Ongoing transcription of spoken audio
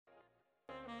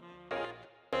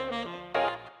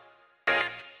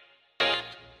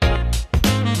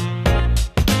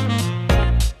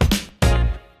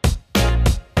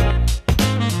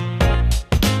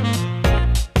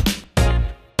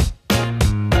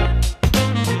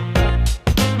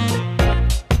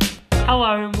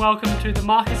welcome to the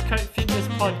Marcus Coate Fitness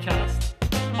Podcast.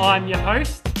 I'm your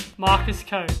host, Marcus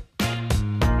Coate.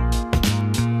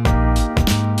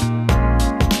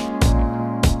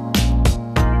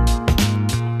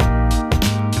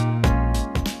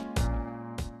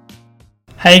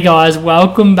 Hey guys,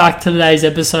 welcome back to today's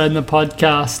episode in the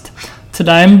podcast.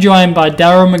 Today I'm joined by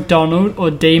Daryl McDonald,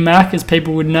 or D-Mac as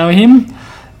people would know him.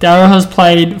 Daryl has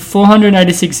played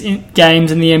 486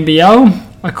 games in the NBL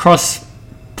across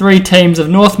 3 teams of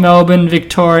North Melbourne,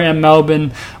 Victoria and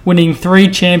Melbourne, winning 3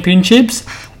 championships.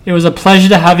 It was a pleasure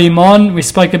to have him on. We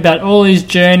spoke about all his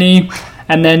journey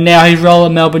and then now his role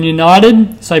at Melbourne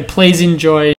United, so please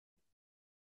enjoy.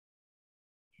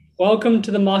 Welcome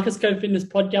to the Marcus Coate Fitness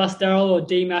Podcast, Daryl, or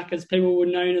D-Mac as people would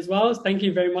know him as well. Thank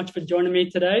you very much for joining me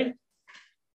today.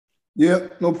 Yeah,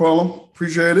 no problem.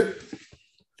 Appreciate it.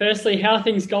 Firstly, how are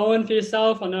things going for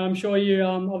yourself? I'm sure you're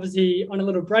obviously on a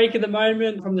little break at the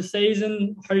moment from the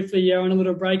season. Hopefully you're on a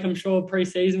little break. I'm sure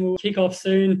pre-season will kick off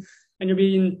soon and you'll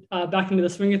be back into the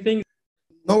swing of things.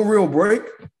 No real break,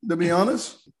 to be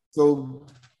honest. So,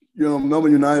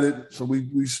 Melbourne United, so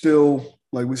we still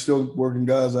working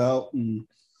guys out and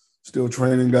still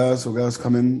training guys. So guys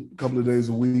come in a couple of days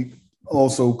a week.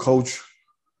 Also coach.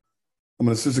 I'm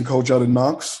an assistant coach out at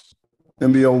Knox,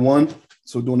 NBL 1.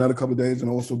 So doing that a couple of days and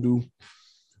also do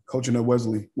coaching at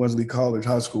Wesley College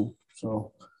High School.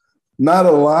 So not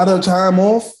a lot of time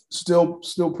off, still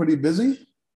pretty busy.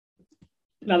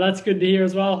 Now that's good to hear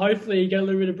as well. Hopefully you get a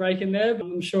little bit of break in there. But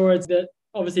I'm sure it's that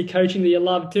obviously coaching that you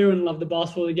love too and love the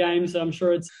basketball the game. So I'm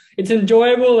sure it's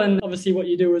enjoyable and obviously what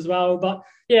you do as well. But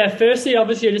yeah, firstly,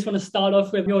 obviously I just want to start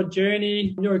off with your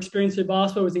journey. Your experience with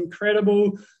basketball was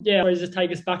incredible. Yeah, please just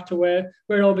take us back to where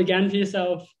it all began for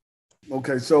yourself.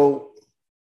 Okay, so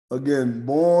again,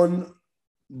 born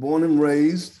and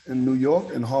raised in New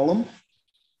York, in Harlem.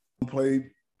 I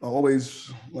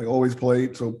always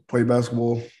played. So played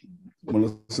basketball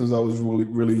since I was really,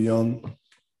 really young.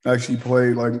 I actually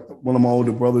played like one of my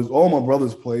older brothers. All my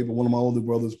brothers played, but one of my older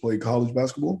brothers played college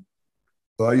basketball.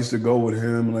 So I used to go with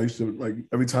him, and I used to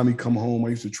every time he come home,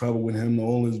 I used to travel with him to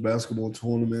all his basketball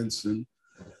tournaments and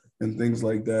things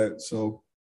like that. So,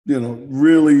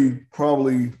 really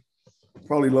probably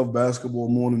love basketball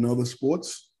more than other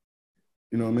sports.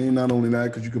 You know what I mean? Not only that,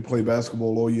 because you could play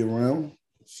basketball all year round.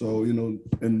 So,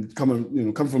 and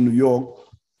come from New York,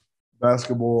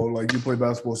 basketball, like you play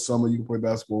basketball summer, you can play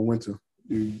basketball winter.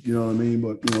 You know what I mean?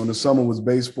 But, in the summer was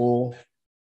baseball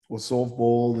or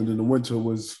softball, and then the winter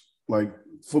was like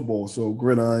football. So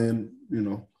gridiron,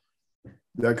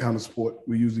 that kind of sport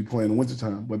we usually play in the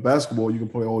wintertime. But basketball, you can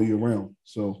play all year round.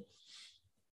 So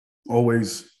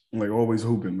always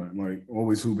hooping, man. Like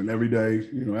always hooping every day,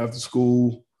 after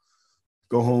school,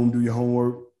 go home, do your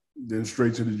homework, then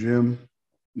straight to the gym.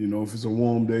 If it's a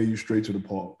warm day, you straight to the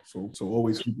park. So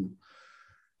always hooping.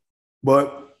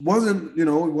 But it wasn't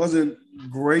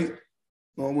great.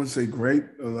 I wouldn't say great.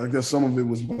 I guess some of it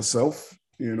was myself,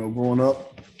 growing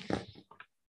up,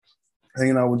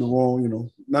 hanging out with the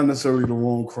wrong, not necessarily the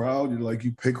wrong crowd.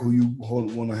 You pick who you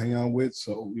want to hang out with.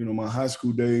 So, my high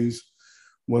school days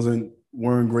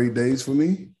weren't great days for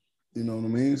me. You know what I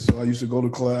mean? So I used to go to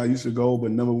class. I used to go,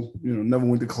 but never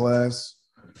went to class.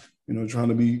 Trying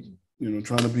to be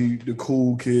the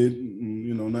cool kid.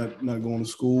 Not going to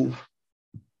school,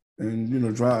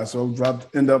 and dry. So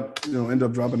end up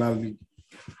dropping out of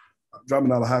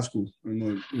high school. In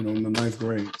the 9th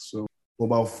grade. So for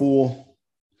about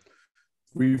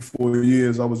 3-4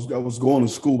 years, I was going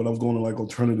to school, but I was going to like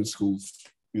alternative schools.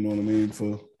 You know what I mean?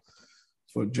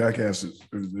 For jackasses,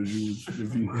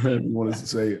 if you wanted to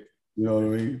say it. You know what I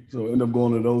mean? So I ended up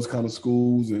going to those kind of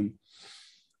schools, and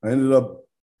I ended up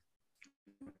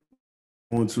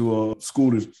going to a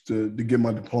school to get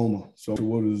my diploma. So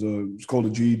it's called a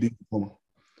GED diploma.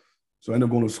 So I ended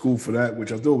up going to school for that,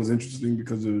 which I thought was interesting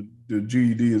because the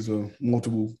GED is a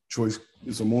multiple choice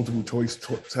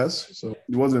test. So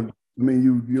it wasn't. I mean,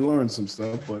 you learn some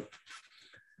stuff, but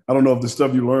I don't know if the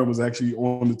stuff you learned was actually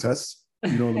on the test.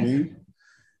 You know what I mean?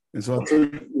 And so I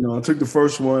took the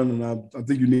first one, and I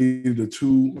think you needed I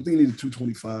think you needed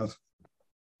 225.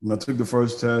 And I took the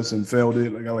first test and failed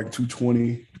it. I got like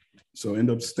 220. So end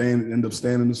up staying in the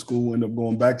school, end up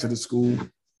going back to the school,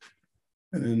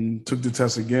 and then took the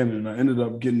test again, and I ended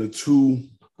up getting a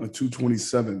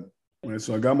 227. Right.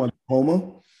 So I got my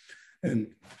diploma,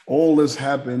 and all this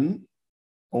happened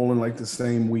all in like the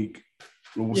same week,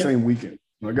 same weekend.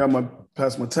 I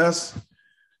passed my test,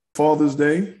 Father's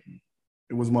Day.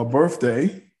 It was my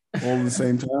birthday all at the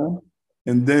same time.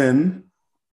 And then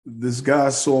this guy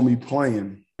saw me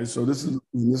playing. So this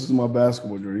is my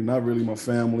basketball journey, not really my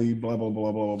family, blah, blah,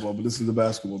 blah, blah, blah, but this is the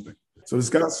basketball thing. So this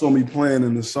guy saw me playing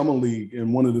in the summer league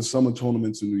in one of the summer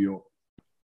tournaments in New York,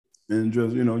 and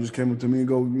just came up to me and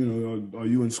go, are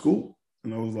you in school?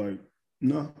 And I was like,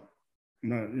 no,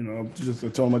 not. I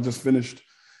told him I just finished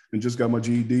and just got my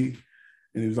GED,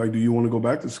 and he was like, do you want to go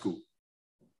back to school?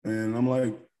 And I'm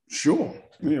like, sure,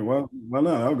 yeah, why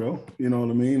not? I'll go. You know what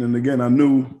I mean? And again, I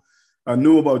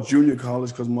knew about junior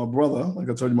college because my brother, like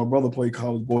I told you, my brother played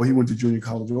college ball. He went to junior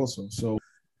college also. So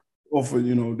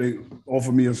they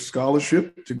offered me a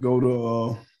scholarship to go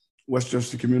to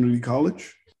Westchester Community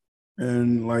College.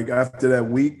 And like after that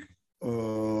week,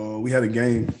 we had a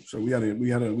game. So we had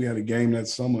a game that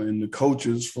summer, and the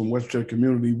coaches from Westchester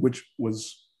Community, which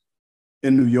was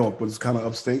in New York, but it's kind of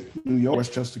upstate New York,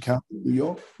 Westchester County, New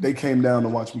York, they came down to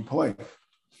watch me play.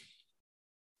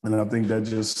 And I think that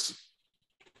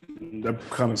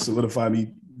kind of solidified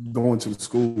me going to the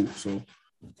school. So,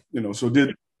 so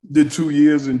did 2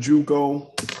 years in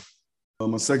JUCO.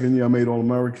 My second year, I made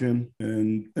All-American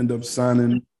and ended up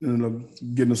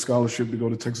getting a scholarship to go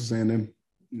to Texas A&M.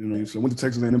 So I went to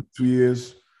Texas A&M 2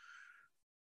 years.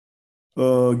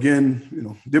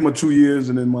 Again, did my 2 years,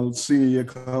 and then my senior year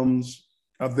comes.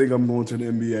 I think I'm going to the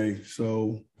NBA.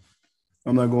 So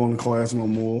I'm not going to class no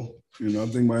more. I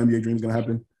think my NBA dream is going to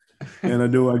happen. And I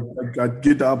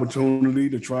get the opportunity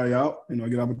to try out. I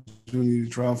get the opportunity to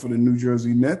try out for the New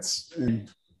Jersey Nets. And,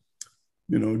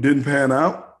 didn't pan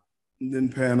out.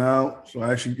 So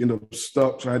I actually ended up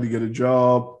stuck. So I had to get a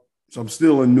job. So I'm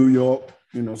still in New York,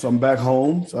 so I'm back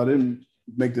home. So I didn't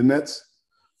make the Nets.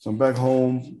 So I'm back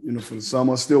home, for the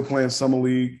summer, still playing summer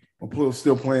league. I'm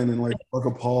still playing in like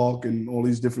Rucker Park and all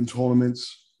these different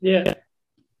tournaments. Yeah.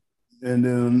 And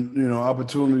then,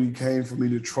 opportunity came for me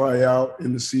to try out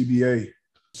in the CBA.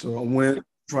 So I went,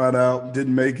 tried out,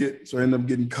 didn't make it. So I ended up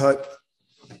getting cut.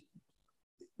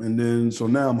 And then, so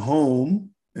now I'm home.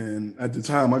 And at the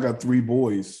time, I got 3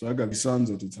 boys. So I got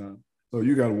sons at the time. So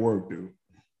you got to work, dude.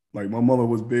 Like my mother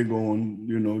was big on,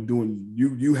 doing,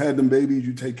 you had them babies,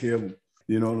 you take care of them.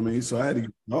 You know what I mean? So I had to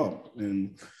get a job.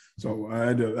 And so I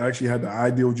actually had the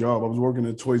ideal job. I was working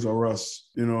at Toys R Us,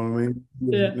 you know what I mean?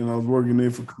 Yeah. And I was working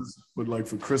there for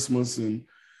Christmas and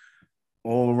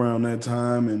all around that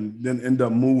time, and then end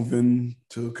up moving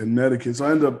to Connecticut.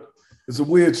 So it's a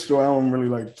weird story. I don't really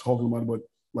like talking about it, but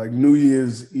like New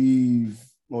Year's Eve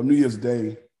or New Year's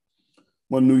Day,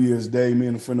 one New Year's Day, me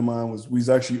and a friend of mine we was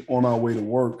actually on our way to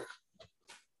work,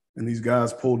 and these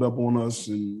guys pulled up on us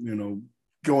and,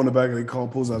 go in the back of their car,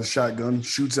 pulls out a shotgun,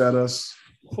 shoots at us.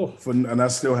 And I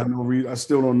still have no reason. I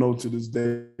still don't know to this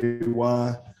day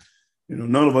why.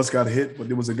 None of us got hit, but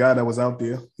there was a guy that was out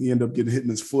there. He ended up getting hit in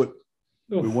his foot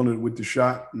with the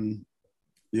shot, and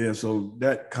yeah. So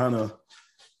that kind of,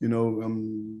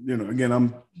 again,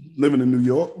 I'm living in New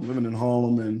York, I'm living in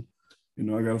Harlem, and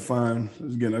I got to find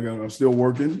again. I'm still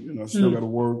working. I still got to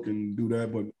work and do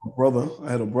that. But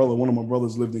I had a brother. One of my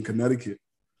brothers lived in Connecticut.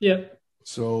 Yeah.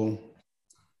 So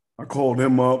I called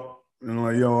him up. And I'm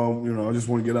like, yo, I just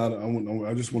want to get out.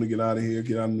 I just want to get out of here,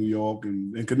 get out of New York.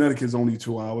 And Connecticut's only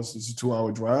 2 hours. It's a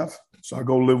 2-hour drive. So I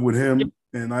go live with him,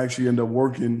 and I actually end up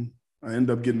working. I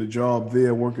end up getting a job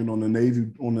there, working on the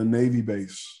Navy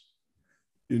base.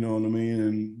 You know what I mean?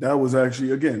 And that was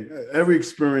actually, again, every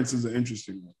experience is an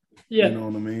interesting one. Yeah. You know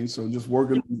what I mean? So just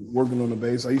working on the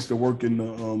base. I used to work in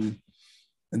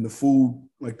the food,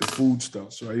 like the food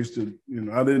stuff. So I used to,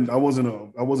 I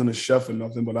wasn't a chef or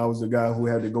nothing, but I was the guy who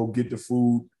had to go get the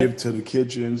food, give to the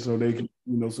kitchen so they can,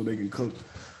 so they can cook.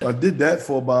 I did that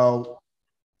for about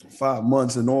 5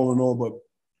 months and all in all, but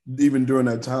even during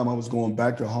that time, I was going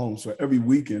back to home. So every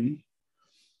weekend,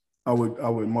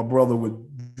 my brother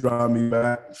would drive me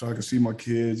back so I could see my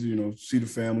kids, see the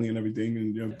family and everything,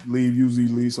 and usually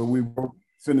leave. So we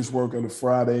finish work on a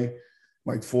Friday,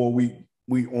 like 4 week,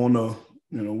 we on the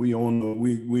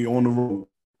road,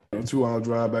 2-hour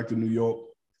drive back to New York.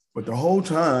 But the whole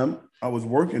time I was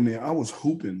working there, I was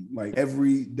hooping like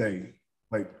every day.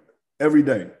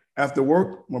 After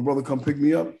work, my brother come pick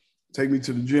me up, take me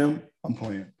to the gym, I'm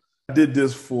playing. I did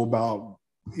this for about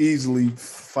easily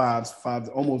 5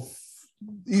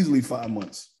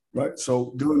 months, right?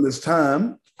 So during this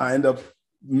time, I end up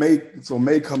May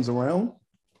comes around,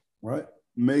 right?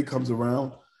 May comes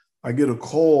around, I get a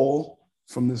call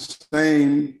from the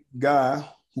same guy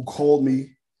who called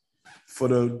me for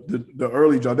the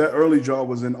early job. That early job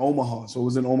was in Omaha. So it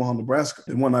was in Omaha, Nebraska,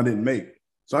 the one I didn't make.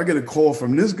 So I get a call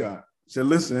from this guy. Said,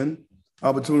 listen,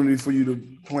 opportunity for you to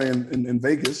play in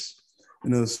Vegas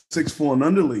in a 6'4" and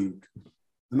under league.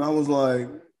 And I was like,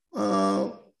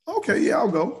 okay, yeah,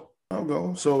 I'll go.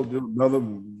 So another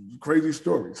crazy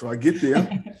story. So I get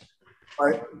there,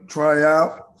 I try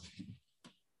out,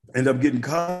 end up getting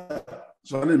cut.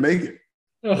 So I didn't make it.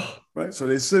 Oh. Right. So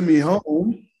they send me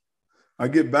home. I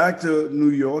get back to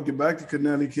New York, get back to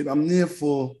Connecticut. I'm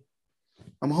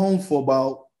home for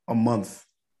about a month.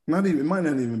 It might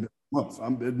not even be a month.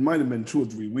 It might have been 2 or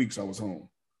 3 weeks I was home.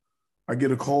 I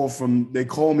get a call they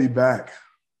call me back.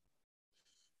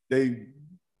 They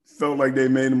felt like they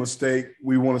made a mistake.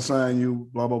 We want to sign you,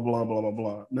 blah, blah, blah, blah, blah,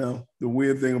 blah. Now, the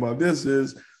weird thing about this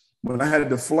is when I had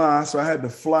to fly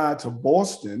to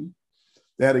Boston.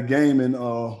 They had a game in,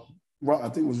 I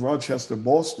think it was Rochester,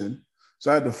 Boston.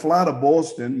 So I had to fly to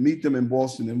Boston, meet them in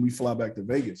Boston, and we fly back to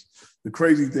Vegas. The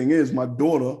crazy thing is my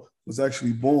daughter was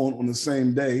actually born on the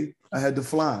same day I had to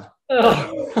fly.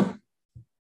 Oh.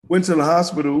 Went to the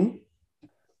hospital,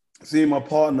 seeing my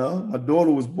partner. My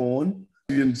daughter was born.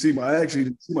 I actually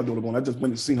didn't see my daughter born. I just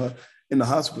went to see her in the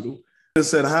hospital. I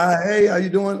said, hi, hey, how you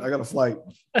doing? I got a flight.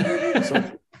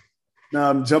 So now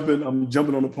I'm jumping on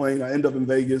the plane. I end up in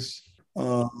Vegas.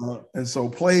 And so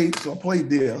I played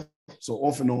there. So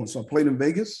off and on. So I played in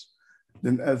Vegas.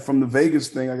 Then from the Vegas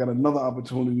thing, I got another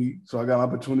opportunity. So I got an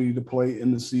opportunity to play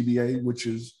in the CBA,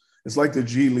 it's like the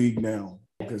G League now.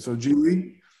 Okay, so G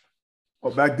League.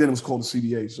 Well, back then it was called the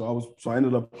CBA. So I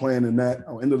ended up playing in that.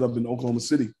 I ended up in Oklahoma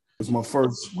City. It was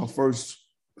my first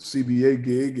CBA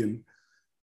gig, and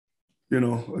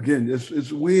again,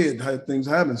 it's weird how things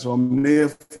happen. So I'm there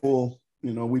for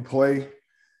we play,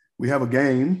 we have a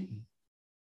game,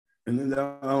 and then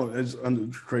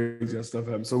it's crazy how stuff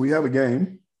happens. So we have a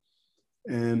game,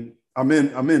 and I'm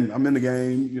in the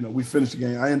game. We finish the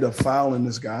game. I end up fouling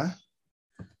this guy,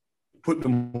 putting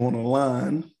him on a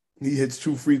line. He hits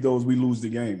 2 free throws. We lose the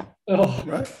game. Oh.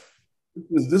 Right.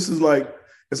 This is like,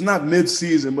 it's not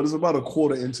mid-season, but it's about a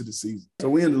quarter into the season. So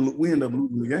we end up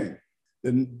losing the game.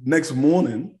 Then next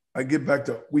morning, we get back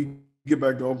to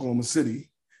Oklahoma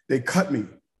City. They cut me.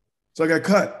 So I got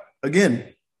cut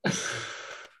again.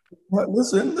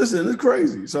 Listen, it's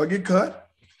crazy. So I get cut,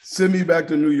 send me back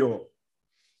to New York.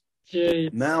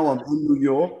 Jeez. Now I'm in New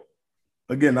York.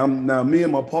 Again, me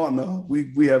and my partner,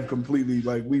 we have completely,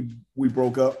 we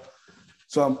broke up.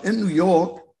 So I'm in New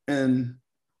York, and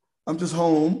I'm just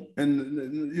home,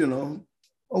 and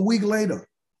a week later,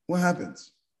 what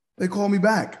happens? They call me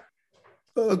back.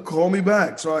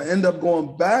 So I end up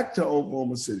going back to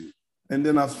Oklahoma City, and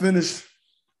then I finished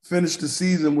the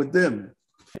season with them.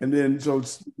 And then so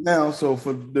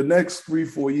for the next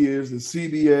 3-4 years, the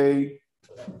CBA,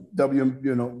 not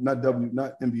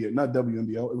NBA, not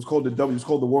WNBL. It was called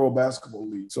the World Basketball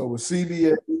League. So it was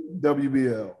CBA,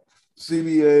 WBL,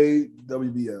 CBA,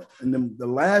 WBL, and then the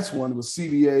last one was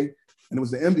CBA, and it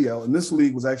was the NBL. And this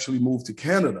league was actually moved to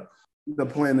Canada. They're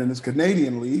playing in this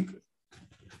Canadian league,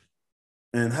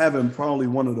 and having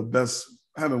one of the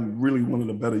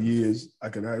better years I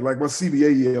could have. Like my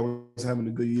CBA year, I was having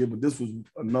a good year, but this was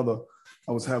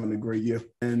I was having a great year,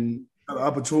 and got an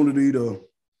opportunity to.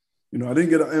 I didn't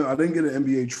get an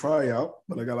NBA tryout,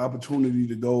 but I got an opportunity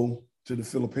to go to the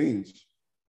Philippines.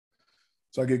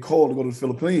 So I get called to go to the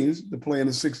Philippines to play in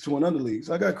the 6'2" and under league.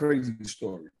 So I got a crazy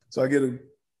story. So I get a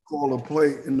call to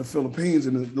play in the Philippines,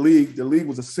 and the league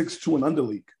was a 6'2" and under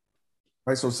league.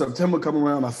 Right. So September come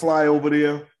around, I fly over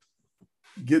there,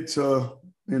 get to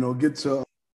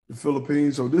the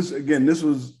Philippines. So this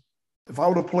was, if I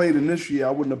would have played in this year,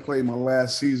 I wouldn't have played my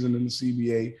last season in the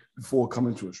CBA before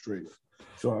coming to Australia.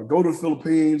 So I go to the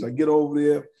Philippines, I get over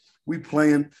there, we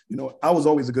playing. I was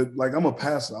always I'm a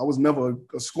passer. I was never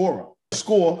a scorer. I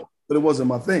score, but it wasn't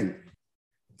my thing.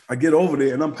 I get over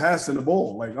there and I'm passing the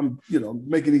ball. Like I'm,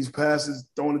 making these passes,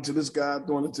 throwing it to this guy,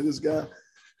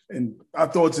 and I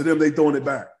throw it to them, they throwing it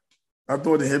back. I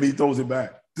throw it to him, he throws it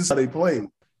back. This is how they play.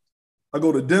 I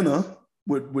go to dinner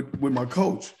with my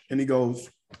coach, and he goes,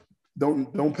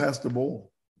 don't pass the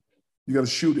ball. You got to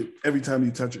shoot it every time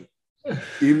you touch it.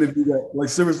 Even if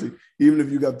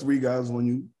you got 3 guys on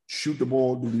you, shoot the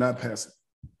ball, do not pass it.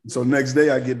 So next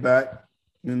day I get back,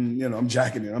 and I'm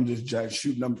jacking it. I'm just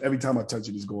shooting. Every time I touch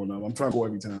it, it's going up. I'm trying to go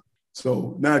every time.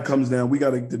 So now it comes down. We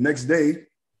got to the next day,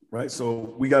 right?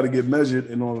 So we got to get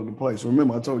measured in order to play. So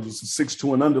remember, I told you it's a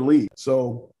 6'2" and under league.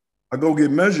 So I go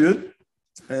get measured,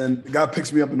 and the guy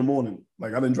picks me up in the morning.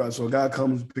 Like I didn't drive, so a guy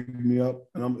comes pick me up,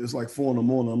 and it's like 4 a.m.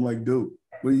 I'm like, dude,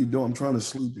 what are you doing? I'm trying to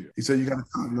sleep here. He said, you got to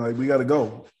come. Like, we got to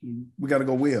go. We got to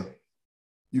go where?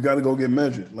 You got to go get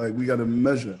measured. Like, we got to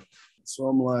measure. So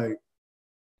I'm like,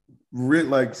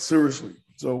 seriously.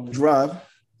 So drive.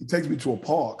 He takes me to a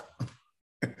park.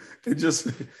 It just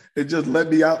let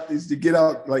me out. Is to get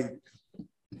out.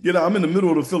 I'm in the middle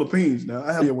of the Philippines now.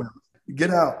 I have to get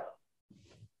out.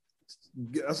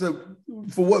 I said,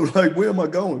 for what? Like, where am I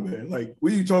going, man? Like,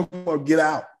 what are you talking about? Get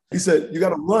out. He said, you got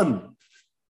to run.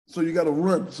 So you got to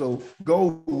run. So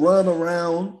go run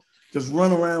around, just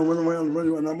run around.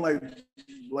 And I'm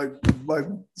like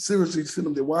seriously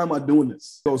sitting there. Why am I doing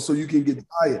this? So you can get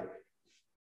tired,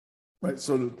 right?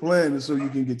 So the plan is so you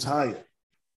can get tired,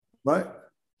 right?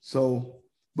 So,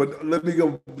 but let me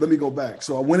go back.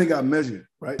 So I went and got measured,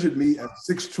 right? Measured me at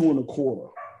 6'2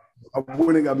 1/4. I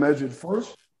went and got measured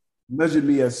first. Measured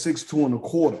me at 6'2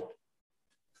 1/4.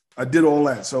 I did all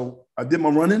that. So I did my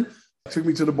running. Took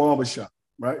me to the barbershop.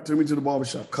 Right? Took me to the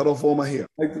barbershop, cut off all my hair.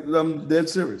 I'm dead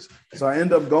serious. So I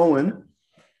end up going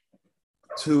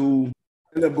to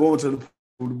the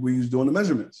we was doing the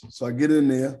measurements. So I get in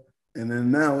there, and then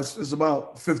now it's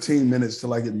about 15 minutes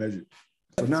till I get measured.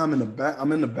 So now I'm in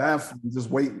the bathroom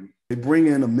just waiting. They bring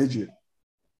in a midget.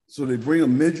 So they bring a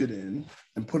midget in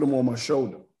and put him on my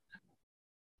shoulder.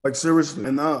 Like seriously.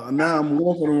 And now I'm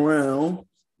walking around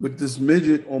with this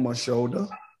midget on my shoulder.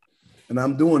 And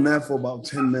I'm doing that for about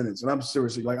 10 minutes. And I'm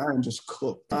seriously, like, I am just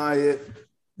cooked. Tired.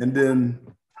 And then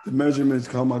the measurements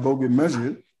come. I go get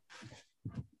measured.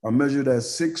 I measured at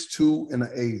 6'2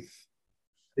 1/8.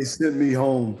 They sent me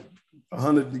home.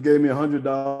 They gave me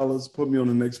 $100, put me on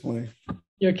the next plane.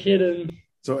 You're kidding.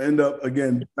 So end up,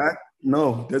 again, back.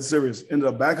 No, that's serious. Ended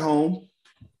up back home.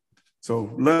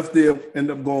 So left there,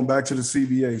 ended up going back to the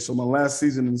CBA. So my last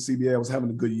season in the CBA, I was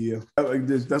having a good year.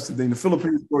 That's the thing. The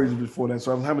Philippine stories were before that.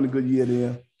 So I was having a good year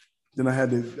there. Then I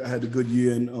had a good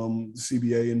year in the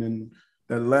CBA, and then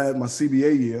my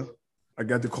CBA year, I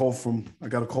got a call from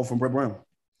Brett Brown,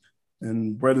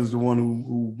 and Brett is the one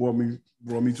who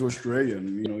brought me to Australia,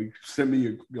 and he sent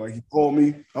me he called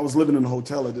me. I was living in a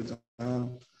hotel at the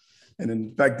time, and then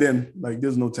back then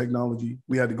there's no technology.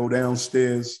 We had to go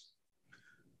downstairs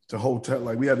to hotel,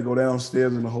 we had to go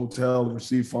downstairs in the hotel to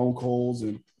receive phone calls,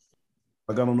 and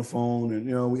I got on the phone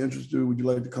and we interested. Would you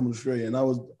like to come to Australia? And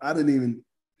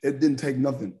it didn't take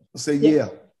nothing. I say yeah,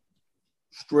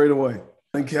 straight away.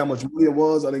 I didn't care how much money it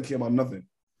was. I didn't care about nothing.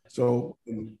 So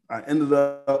I ended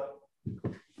up.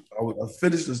 I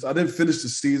finished this. I didn't finish the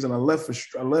season. I left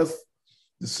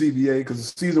the CBA because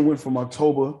the season went from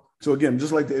October. So again,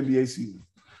 just like the NBA season.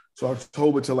 So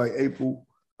October to April,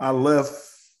 I left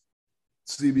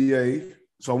CBA.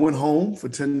 So I went home for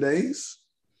 10 days.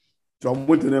 So I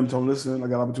went to them, told them, listen, I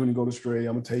got an opportunity to go to Australia.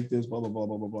 I'm going to take this, blah, blah, blah,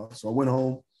 blah, blah, blah. So I went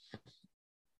home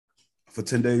for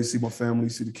 10 days, see my family,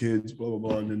 see the kids, blah, blah,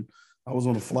 blah. And then I was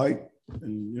on a flight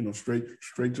and, straight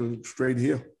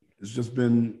here. It's just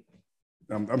been,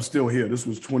 I'm still here. This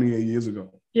was 28 years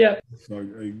ago. Yeah. So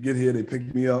I get here, they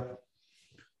pick me up.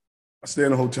 I stay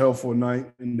in a hotel for a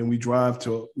night, and then we drive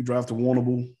to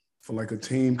Warrnambool for a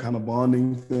team kind of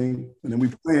bonding thing. And then we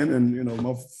playing, and,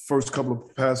 my first couple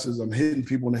of passes, I'm hitting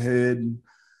people in the head and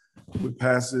with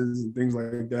passes and things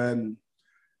like that. And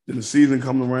then the season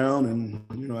comes around,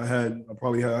 and, I had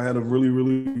a really,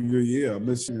 really good year. I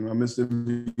missed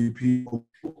MVP,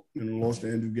 lost to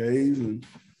Andrew Gaze. And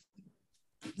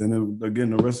then again,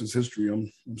 the rest is history.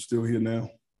 I'm still here now.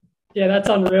 Yeah, that's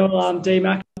unreal,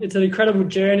 D-Mac. It's an incredible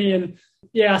journey. And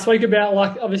yeah, I spoke about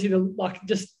obviously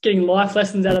just getting life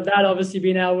lessons out of that, obviously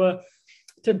being able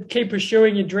to keep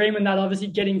pursuing your dream, and that obviously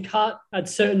getting cut at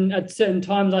certain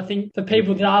times. I think for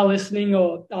people that are listening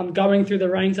or going through the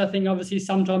ranks, I think obviously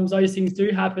sometimes those things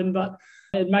do happen, but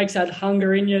it makes that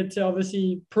hunger in you to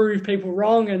obviously prove people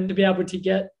wrong and to be able to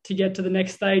get to the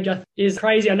next stage is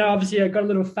crazy. I know obviously I got a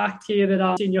little fact here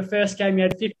that in your first game you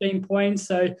had 15 points,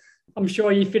 so I'm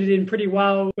sure you fitted in pretty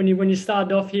well when you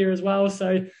started off here as well.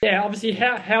 So yeah, obviously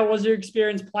how was your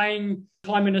experience playing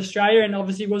time in Australia, and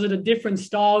obviously was it a different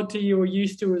style to you were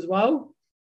used to as well?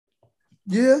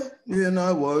 Yeah,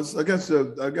 no, it was. I guess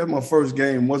my first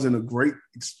game wasn't a great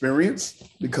experience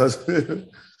because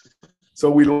so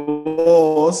we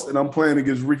lost, and I'm playing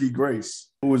against Ricky Grace,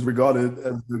 who is regarded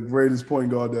as the greatest point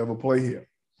guard to ever play here.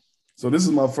 So this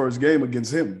is my first game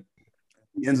against him.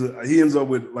 He ends up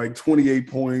with 28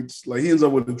 points. He ends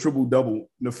up with a triple-double in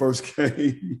the first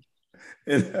game.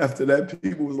 And after that,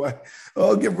 people was like,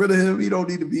 oh, get rid of him. He don't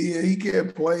need to be here. He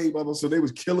can't play. Blah, blah. So they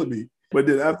was killing me. But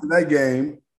then after that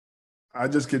game, I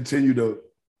just continued to,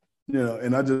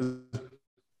 and I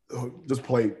just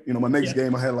played. My next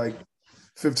game, I had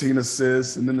 15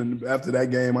 assists. And then after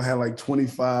that game, I had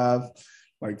 25,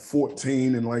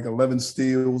 14 and 11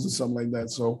 steals or something like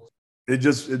that. So it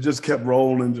just kept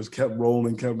rolling. And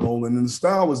the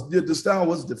style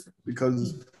was different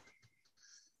because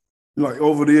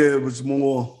over there it was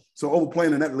more. So over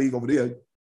playing in that league over there,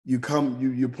 you're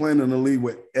playing in a league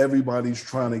where everybody's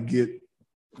trying to get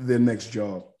their next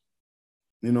job.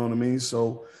 You know what I mean?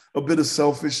 So a bit of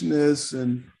selfishness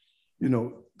and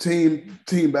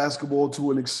team basketball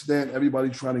to an extent. Everybody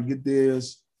trying to get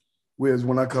theirs. Whereas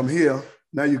when I come here,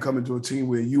 now you come into a team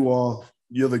where you're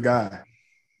the guy.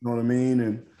 You know what I mean?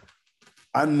 And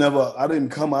I didn't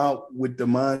come out with the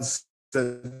mindset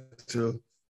to,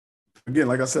 again,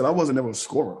 like I said, I wasn't ever a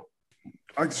scorer.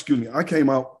 I came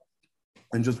out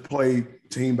and just played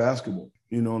team basketball.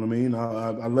 You know what I mean?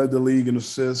 I led the league in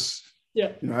assists.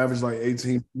 Yeah. You know, averaged like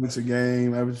 18 points a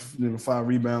game, averaged 5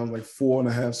 rebounds, like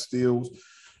 4.5 steals.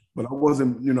 But I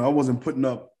wasn't putting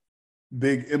up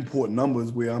big import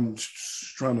numbers where I'm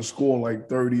trying to score like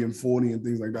 30 and 40 and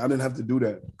things like that. I didn't have to do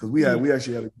that because we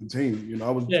actually had a good team. You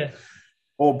know,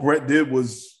 all Brett did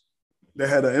was they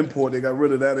had an import. They got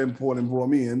rid of that import and brought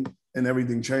me in, and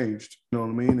everything changed. You know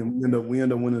what I mean? And we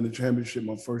end up winning the championship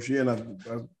my first year.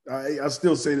 And I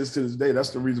still say this to this day. That's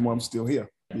the reason why I'm still here.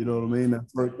 You know what I mean?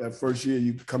 That first year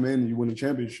you come in and you win the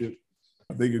championship,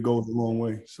 I think it goes a long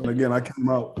way. So again, I came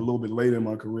out a little bit later in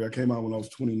my career. I came out when I was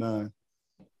 29.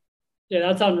 Yeah,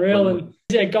 that's unreal.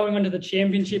 And going on to the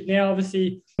championship now,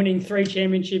 obviously winning 3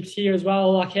 championships here as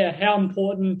well. Like how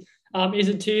important is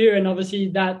it to you? And obviously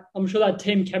that, I'm sure that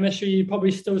team chemistry, you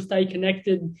probably still stay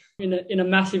connected in a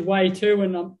massive way too.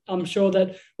 And I'm sure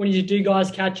that when you do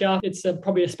guys catch up, it's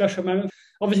probably a special moment.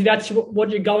 Obviously that's what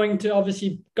you're going to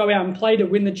obviously go out and play to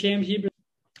win the championship.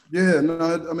 Yeah,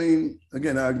 no, I mean,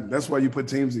 again, that's why you put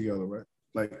teams together, right?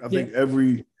 Like I think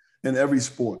in every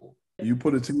sport, you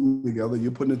put a team together,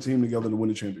 you're putting a team together to win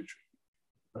the championship.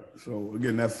 So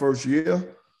again, that first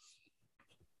year,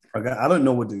 I don't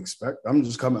know what to expect. I'm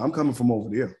coming from over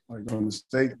there, like from the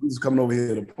state. I'm just coming over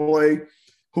here to play,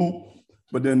 hoop.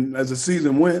 But then as the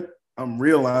season went, I'm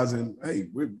realizing, hey,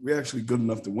 we're actually good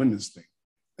enough to win this thing.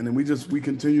 And then we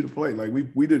continue to play. Like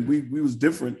we was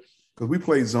different because we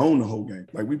played zone the whole game.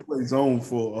 Like we played zone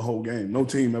for a whole game. No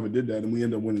team ever did that, and we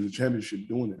ended up winning the championship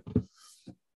doing it.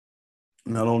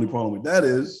 Now the only problem with that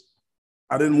is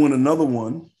I didn't win another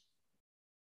one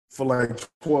for like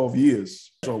 12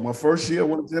 years. So my first year I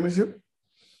won the championship.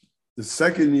 The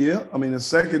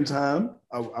second time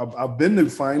I've been to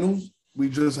finals. We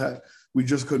just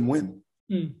couldn't win.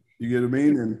 You get what I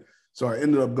mean? And so I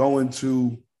ended up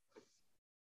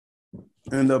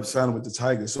signing with the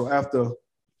Tigers. So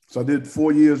I did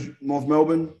 4 years North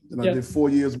Melbourne, then I did 4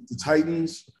 years with the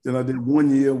Titans, then I did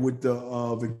 1 year with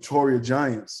the Victoria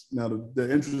Giants. Now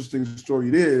the interesting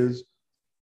story is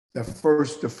that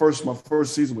my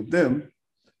first season with them,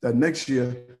 that next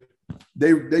year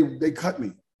they cut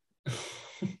me,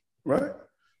 right?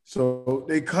 So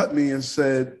they cut me and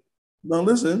said, "No,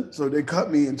 listen." So they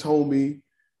cut me and told me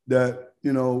that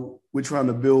we're trying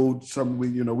to build something.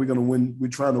 We're going to win. We're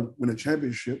trying to win a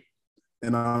championship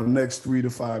in our next 3 to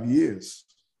 5 years.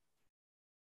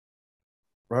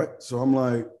 Right? So I'm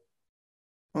like,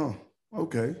 oh,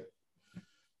 okay.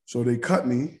 So they cut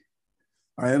me.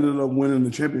 I ended up winning the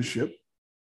championship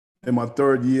in my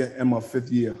 3rd year and my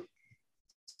 5th year.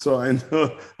 So I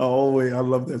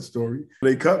love that story.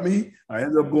 They cut me. I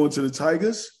ended up going to the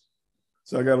Tigers.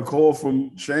 So I got a call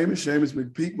from Seamus. Seamus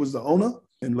McPeak was the owner.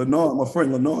 And Lenard, my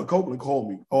friend Lenard Copeland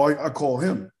called me. Oh, I called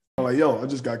him. I'm like, yo, I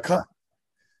just got cut.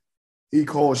 He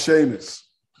called Seamus.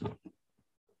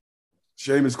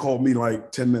 Seamus called me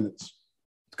like 10 minutes.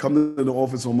 Come to the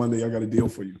office on Monday. I got a deal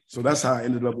for you. So that's how I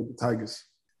ended up with the Tigers.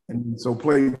 And so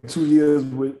played 2 years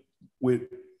with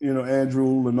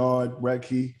Andrew, Lenard,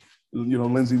 Radke.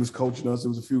 Lindsay was coaching us. There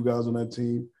was a few guys on that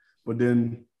team. But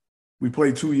then we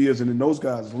played 2 years, and then those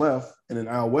guys left. And then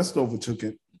Al Westover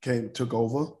took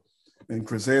over. And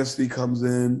Chris Anstey comes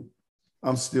in.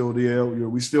 I'm still there.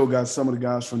 We still got some of the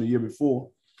guys from the year before.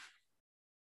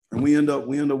 And we end up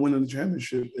winning the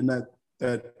championship in that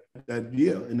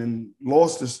year, and then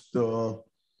lost the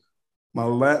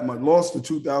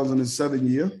 2007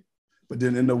 year, but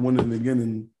then end up winning it again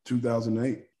in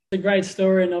 2008. It's a great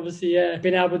story, and obviously,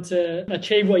 being able to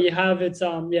achieve what you have, it's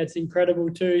incredible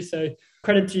too. So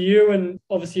credit to you, and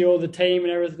obviously all the team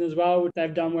and everything as well.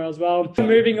 They've done well as well.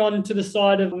 Moving on to the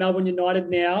side of Melbourne United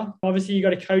now. Obviously, you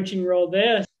got a coaching role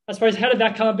there. I suppose, how did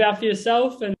that come about for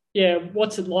yourself? And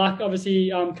what's it like, obviously,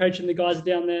 coaching the guys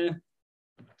down there?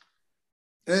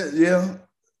 Yeah,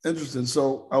 interesting.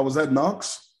 So I was at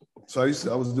Knox. So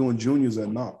I was doing juniors at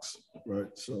Knox, right?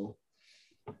 So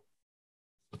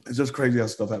it's just crazy how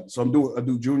stuff happens. So I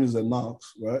do juniors at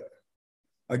Knox, right?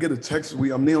 I get a text.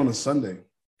 I'm there on a Sunday.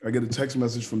 I get a text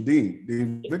message from Dean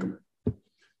Vickerman. Could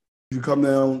you come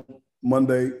down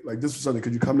Monday? Like this was Sunday.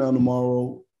 Could you come down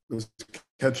tomorrow? Let's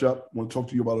catch up. I want to talk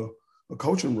to you about a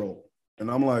coaching role. And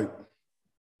I'm like,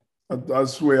 I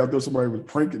swear, I thought somebody was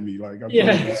pranking me. Like, you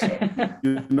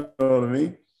know what I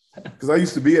mean? Because I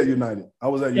used to be at United. I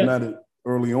was at United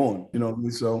early on, you know what I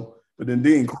mean? So, but then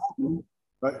Dean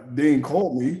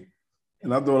called me,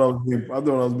 and I thought I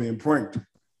was being pranked.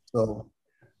 So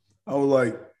I was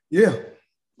like, yeah.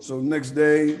 So next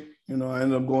day, I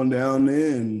ended up going down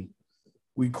there and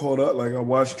we caught up. Like I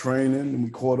watched training and we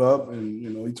caught up,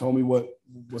 and he told me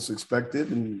what's expected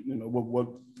and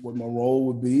what my role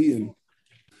would be and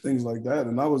things like that.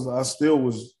 And I still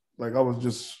was like I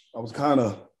was kind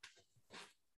of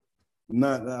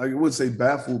not, I wouldn't say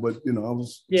baffled, but I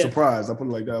was surprised. I put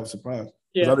it like that. I was surprised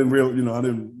because I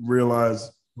didn't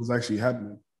realize what was actually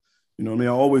happening. I mean,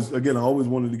 I always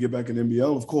wanted to get back in the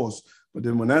NBL, of course. But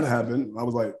then when that happened, I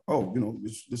was like, oh,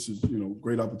 this is,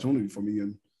 great opportunity for me.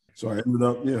 And so I ended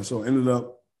up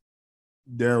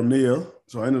down there.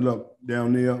 So I ended up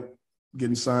down there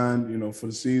getting signed, for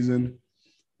the season.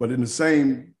 But in the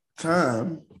same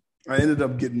time, I ended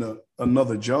up getting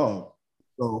another job.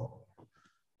 So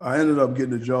I ended up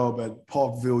getting a job at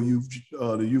Parkville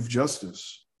the Youth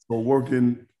Justice. So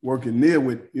working there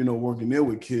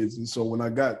with kids. And so when I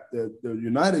got the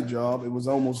United job, it was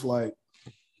almost like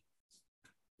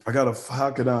how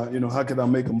could I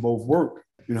make them both work?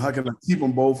 How can I keep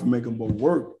them both and make them both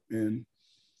work? And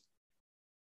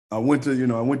I went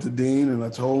to Dean and I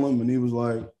told him, and he was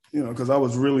like, because I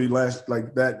was really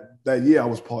that year I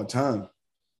was part-time.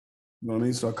 You know what I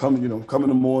mean? So I come in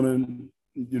the morning,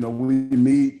 we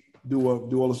meet, do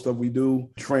all the stuff we do,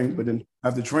 train, but then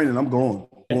after training, I'm going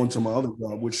to my other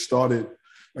job, which started,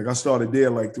 I started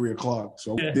there like 3:00.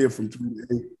 So I was there from 3 to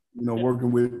 8,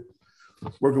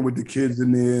 working with the kids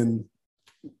in there,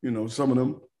 and some of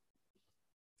them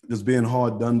just being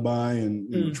hard done by,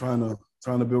 and trying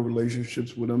to build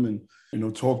relationships with them,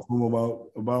 and talk to them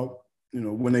about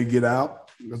when they get out,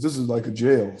 because this is like a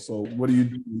jail. So what do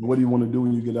you want to do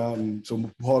when you get out? And so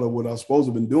part of what I was supposed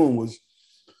to have been doing was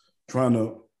trying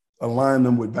to align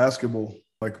them with basketball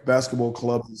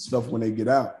clubs and stuff when they get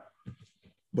out.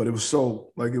 But it was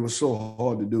so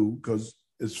hard to do, because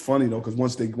it's funny though, because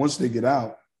once they get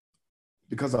out,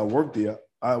 because I worked there,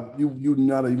 you're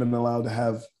not even allowed to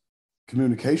have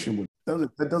communication with them.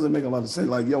 That doesn't make a lot of sense.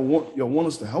 Like, y'all want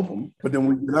us to help them, but then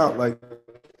we get out,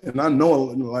 and I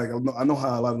know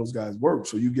how a lot of those guys work.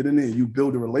 So you get in there, you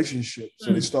build a relationship,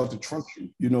 so they start to trust you.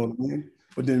 You know what I mean?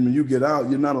 But then when you get out,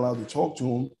 you're not allowed to talk to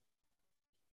them.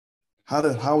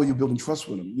 How are you building trust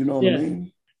with them? You know what I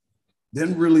mean?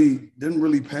 Didn't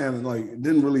really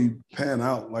pan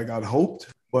out like I'd hoped.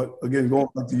 But again, going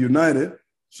back to United,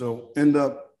 so end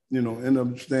up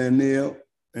staying there,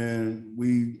 and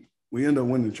we end up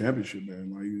winning the championship,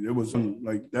 man. Like, it was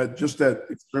like that. Just that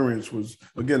experience was,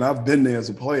 again, I've been there as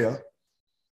a player.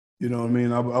 You know what I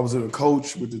mean? I was a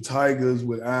coach with the Tigers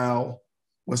with Al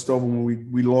Westover when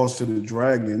we lost to the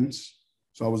Dragons.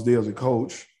 So I was there as a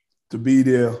coach. To be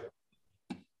there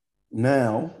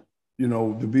now,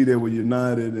 to be there with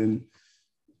United and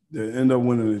to end up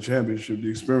winning the championship, the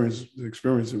experience,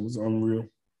 it was unreal.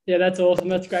 Yeah, that's awesome.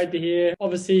 That's great to hear.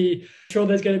 Obviously, I'm sure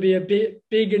there's going to be a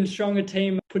big and stronger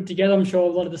team put together. I'm sure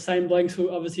a lot of the same blokes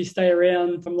will obviously stay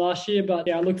around from last year. But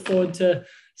yeah, I look forward to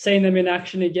seeing them in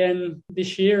action again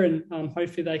this year, and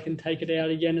hopefully they can take it out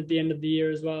again at the end of the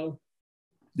year as well.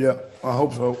 Yeah, I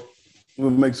hope so. We'll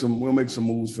make some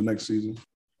moves for next season.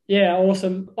 Yeah,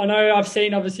 awesome. I know I've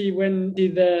seen, obviously, when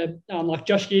the like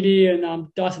Josh Giddey and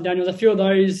Dyson Daniels, a few of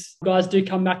those guys do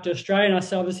come back to Australia, and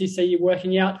I obviously see you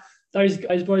working out those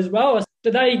boys as well.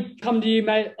 Do they come to you,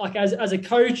 mate, like as a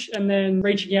coach, and then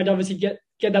reaching out to obviously get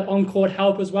that on-court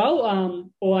help as well?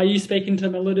 Or are you speaking to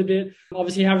them a little bit,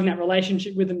 obviously having that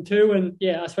relationship with them too? And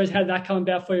yeah, I suppose how did that come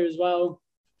about for you as well?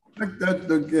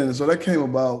 So that came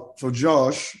about. So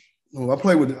Josh, who I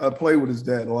played with his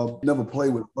dad, or I've never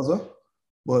played with Wazza,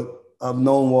 but I've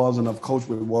known Waz and I've coached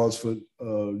with Waz for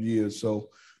years. So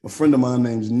a friend of mine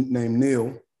named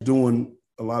Neil doing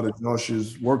a lot of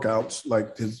Josh's workouts,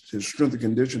 like his strength and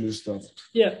conditioning stuff.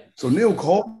 Yeah. So Neil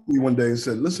called me one day and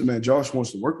said, "Listen, man, Josh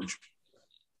wants to work with you."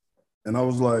 And I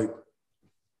was like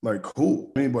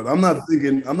cool. I mean, but I'm not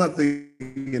thinking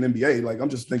NBA. Like, I'm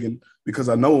just thinking, because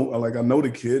I know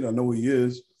the kid, I know who he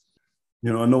is.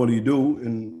 I know what he do,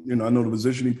 and I know the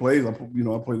position he plays. I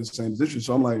play the same position.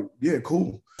 So I'm like, yeah,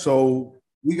 cool. So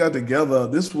we got together.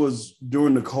 This was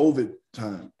during the COVID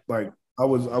time. Like, I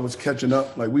was catching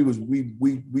up. Like, we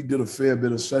did a fair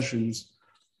bit of sessions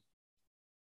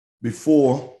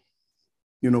before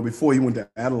he went to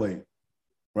Adelaide,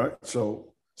 right?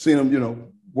 So seeing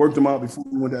him, worked him out before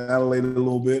he went to Adelaide a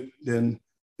little bit. Then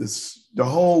the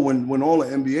whole when all the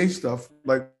NBA stuff,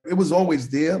 like, it was always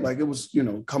there. Like, it was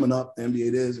coming up,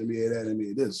 NBA this, NBA that,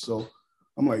 NBA this. So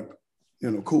I'm like,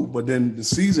 cool. But then the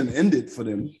season ended for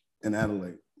them in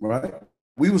Adelaide, right?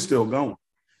 We were still going.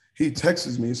 He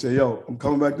texts me and said, "Yo, I'm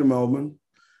coming back to Melbourne.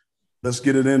 Let's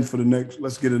get it in for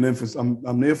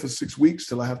I'm there for 6 weeks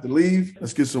till I have to leave.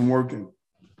 Let's get some work in."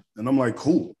 And I'm like,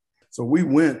 cool. So we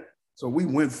went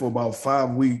for about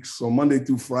 5 weeks, so Monday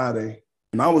through Friday.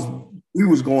 And we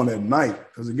was going at night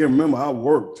because, again, remember, I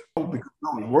worked. Because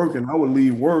I was working, I would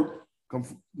leave work,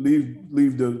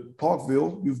 leave the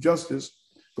Parkville Youth Justice,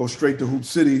 go straight to Hoop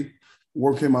City,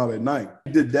 work him out at night.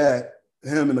 We did that,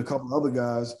 him and a couple other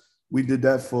guys. We did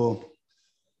that for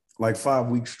like 5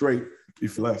 weeks straight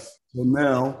before we left. So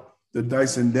now the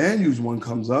Dyson Daniels one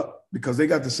comes up because they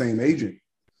got the same agent.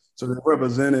 So they're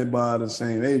represented by the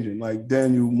same agent, like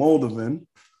Daniel Moldovan.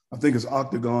 I think it's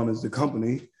Octagon is the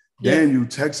company. Yeah. Daniel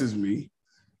texts me,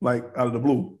 like out of the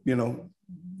blue,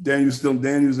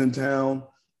 Daniel's in town.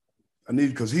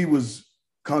 Because he was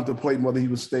contemplating whether he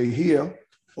would stay here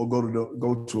or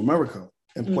go to America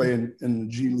and play in the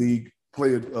G League,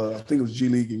 I think it was G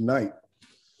League Ignite.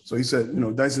 So he said,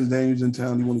 Dyson Daniels in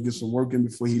town, he want to get some work in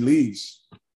before he leaves.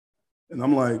 And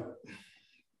I'm like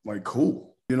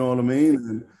cool. You know what I mean?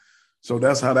 And so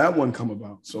that's how that one come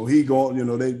about. So he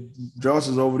Josh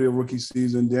is over there rookie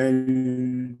season,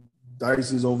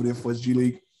 Dyson's over there for his G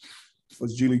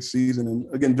League season.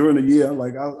 And again, during the year,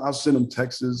 like I'll send him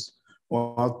texts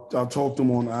or I'll talk to him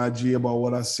on IG about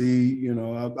what I see. I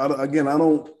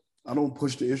don't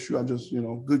push the issue. I just,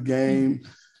 good game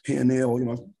here and there.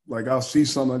 Like I'll see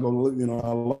something, I go, look,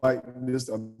 I like this.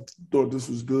 I thought this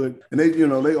was good. And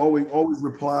they always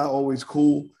reply, always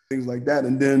cool, things like that.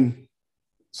 And then,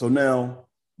 so now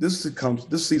this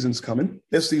season's coming.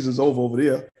 This season's over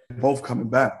there. They're both coming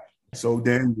back. So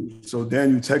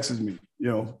Daniel texts me,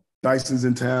 Dyson's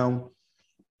in town.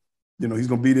 He's going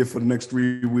to be there for the next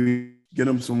 3 weeks, get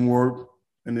him some work.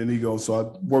 And then he goes. So I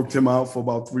worked him out for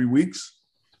about 3 weeks.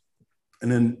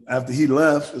 And then after he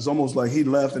left, it's almost like he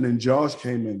left and then Josh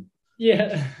came in.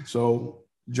 Yeah. So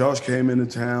Josh came into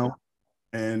town.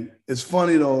 And it's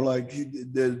funny, though, like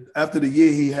after the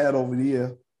year he had over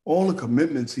there, all the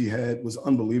commitments he had was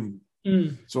unbelievable.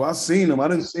 So I seen him. I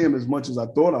didn't see him as much as I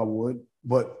thought I would.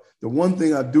 But the one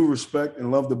thing I do respect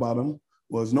and loved about him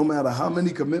was no matter how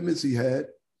many commitments he had,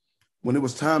 when it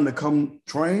was time to come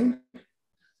train,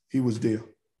 he was there.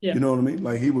 Yeah. You know what I mean?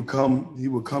 Like he would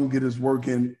come get his work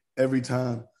in every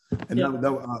time. And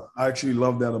I actually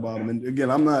love that about him. And again,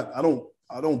 I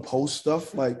don't post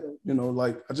stuff like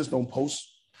I just don't post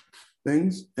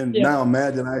things. And now I'm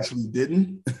mad that I actually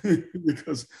didn't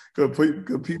because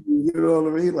people, you know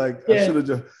what I mean? Like I should have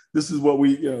just, this is what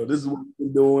we've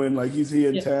been doing. Like he's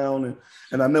here in town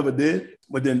and I never did.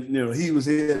 But then, he was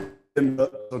here and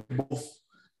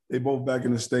they both back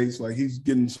in the States. Like he's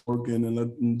getting working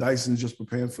and Dyson's just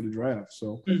preparing for the draft.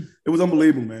 So it was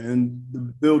unbelievable, man. And to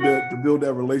build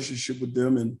that relationship with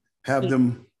them and have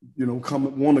them,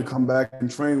 want to come back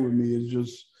and train with me is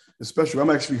just special.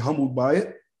 I'm actually humbled by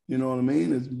it. You know what I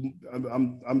mean?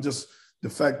 I'm just, the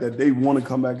fact that they want to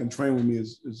come back and train with me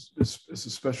is a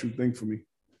special thing for me.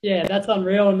 Yeah, that's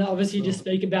unreal. And obviously you just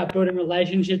speak about building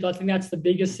relationships. I think that's the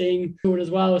biggest thing to it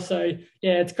as well. So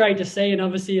yeah, it's great to see. And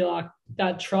obviously like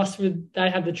that trust they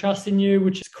have the trust in you,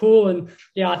 which is cool. And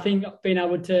yeah, I think being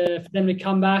able for them to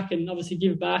come back and obviously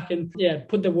give back and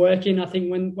put the work in, I think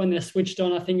when they're switched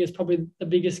on, I think is probably the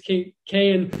biggest key.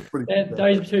 And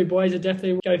those two boys are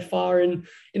definitely go far in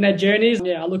their journeys.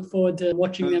 Yeah, I look forward to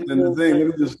watching them. And the thing, let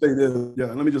me just say this.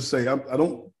 Yeah, let me just say, I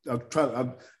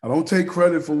don't take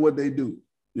credit for what they do.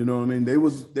 You know what I mean? They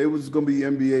was going to be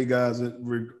NBA guys.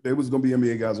 They was going to be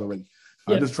NBA guys already.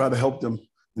 I just try to help them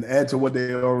and add to what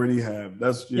they already have.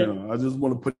 That's, I just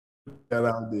want to put that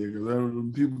out there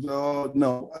because people say, oh,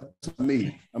 no, that's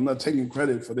me. I'm not taking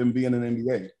credit for them being in the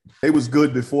NBA. They was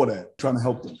good before that, trying to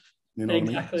help them. You know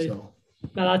exactly. what I mean?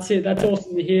 So. No, that's it. That's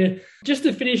awesome to hear. Just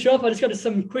to finish off, I just got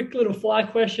some quick little fly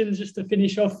questions just to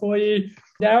finish off for you.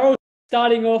 Daryl,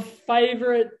 starting off,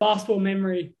 favorite basketball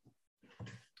memory?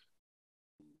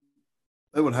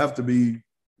 It would have to be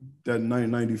that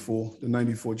 94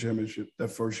 championship, that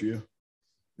first year.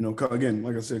 Again,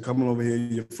 like I said, coming over here,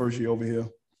 your first year over here,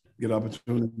 get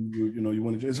opportunity, you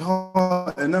want to. It's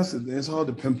hard, and it's hard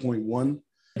to pinpoint one.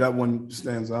 That one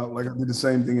stands out. Like I did the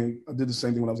same thing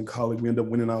when I was in college. We ended up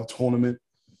winning our tournament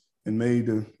and made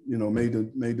the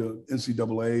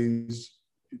NCAAs.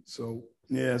 So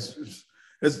yeah,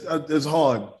 it's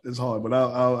hard. It's hard, but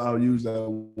I'll use that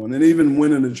one. And even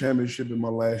winning the championship in my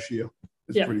last year.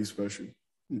 It's pretty special.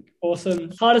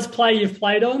 Awesome. Hardest play you've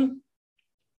played on?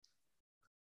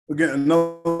 Again,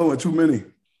 no, too many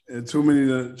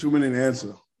to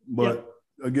answer. But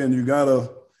again,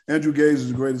 Andrew Gage is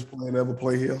the greatest player to ever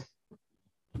play here.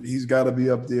 He's got to be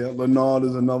up there. Leonard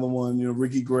is another one.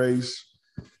 Ricky Grace,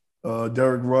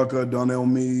 Derek Rucker, Donnell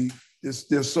Meade.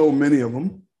 There's so many of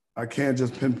them. I can't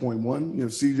just pinpoint one.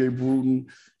 C.J. Bruton.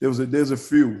 There's a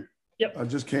few. Yep. I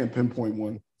just can't pinpoint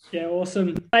one. Yeah,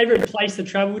 awesome. Favorite place to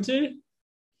travel to?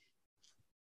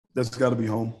 That's got to be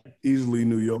home. Easily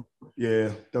New York.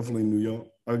 Yeah, definitely New York.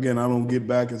 Again, I don't get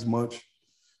back as much,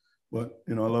 but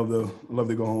I love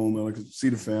to go home. I like to see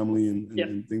the family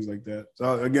and things like that.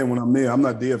 So again, when I'm there, I'm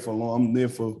not there for long. I'm there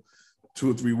for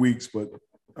 2 or 3 weeks, but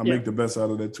I make the best out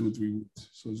of that 2 or 3 weeks.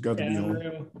 So it's got to be home.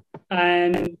 Real.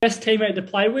 And best teammate to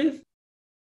play with?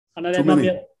 I know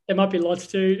there might be lots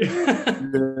too.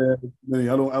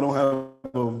 Yeah, I don't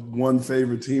have one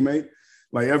favorite teammate.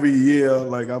 Like every year,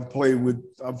 like I've played with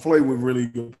really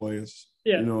good players.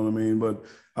 Yeah. You know what I mean? But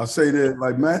I'll say that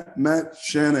like Matt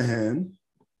Shanahan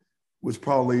was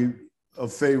probably a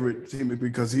favorite teammate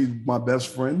because he's my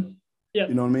best friend. Yeah.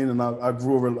 You know what I mean? And I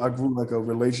grew like a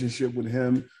relationship with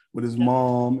him, with his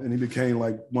mom, and he became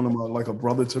like like a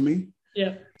brother to me.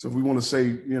 Yeah. So if we want to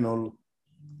say,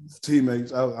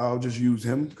 teammates, I'll just use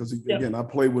him because again, I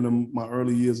played with him my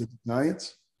early years at the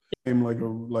Giants.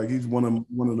 Like he's one of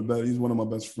the best. He's one of my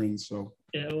best friends. So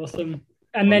yeah, awesome.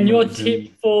 And then your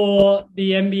tip for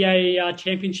the NBA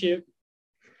championship?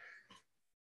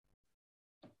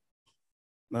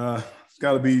 It's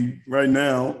got to be right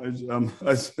now.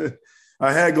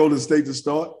 I had Golden State to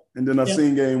start, and then I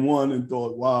seen Game 1 and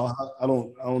thought, wow, I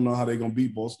don't know how they're gonna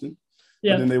beat Boston.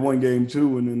 Yeah. But then they won Game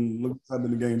 2, and then look what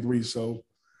happened in Game 3. So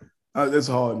it's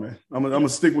hard, man. I'm gonna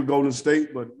stick with Golden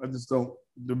State, but I just don't.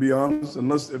 To be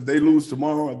honest, if they lose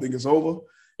tomorrow, I think it's over.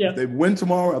 Yeah. If they win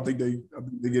tomorrow, I think they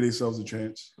get themselves a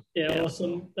chance. Yeah,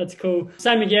 awesome. That's cool.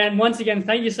 Same again. Once again,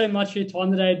 thank you so much for your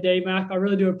time today, D-Mac. I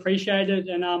really do appreciate it.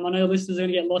 And I know listeners are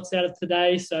going to get lots out of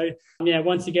today. So,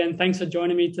 once again, thanks for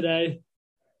joining me today.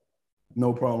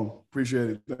 No problem.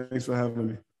 Appreciate it. Thanks for having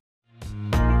me.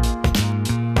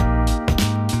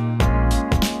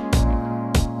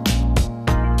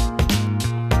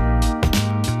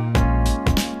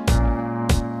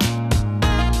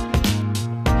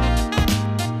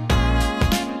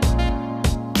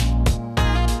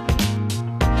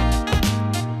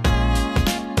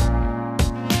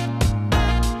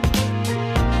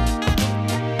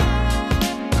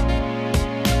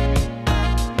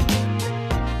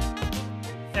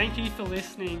 Thank you for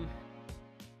listening.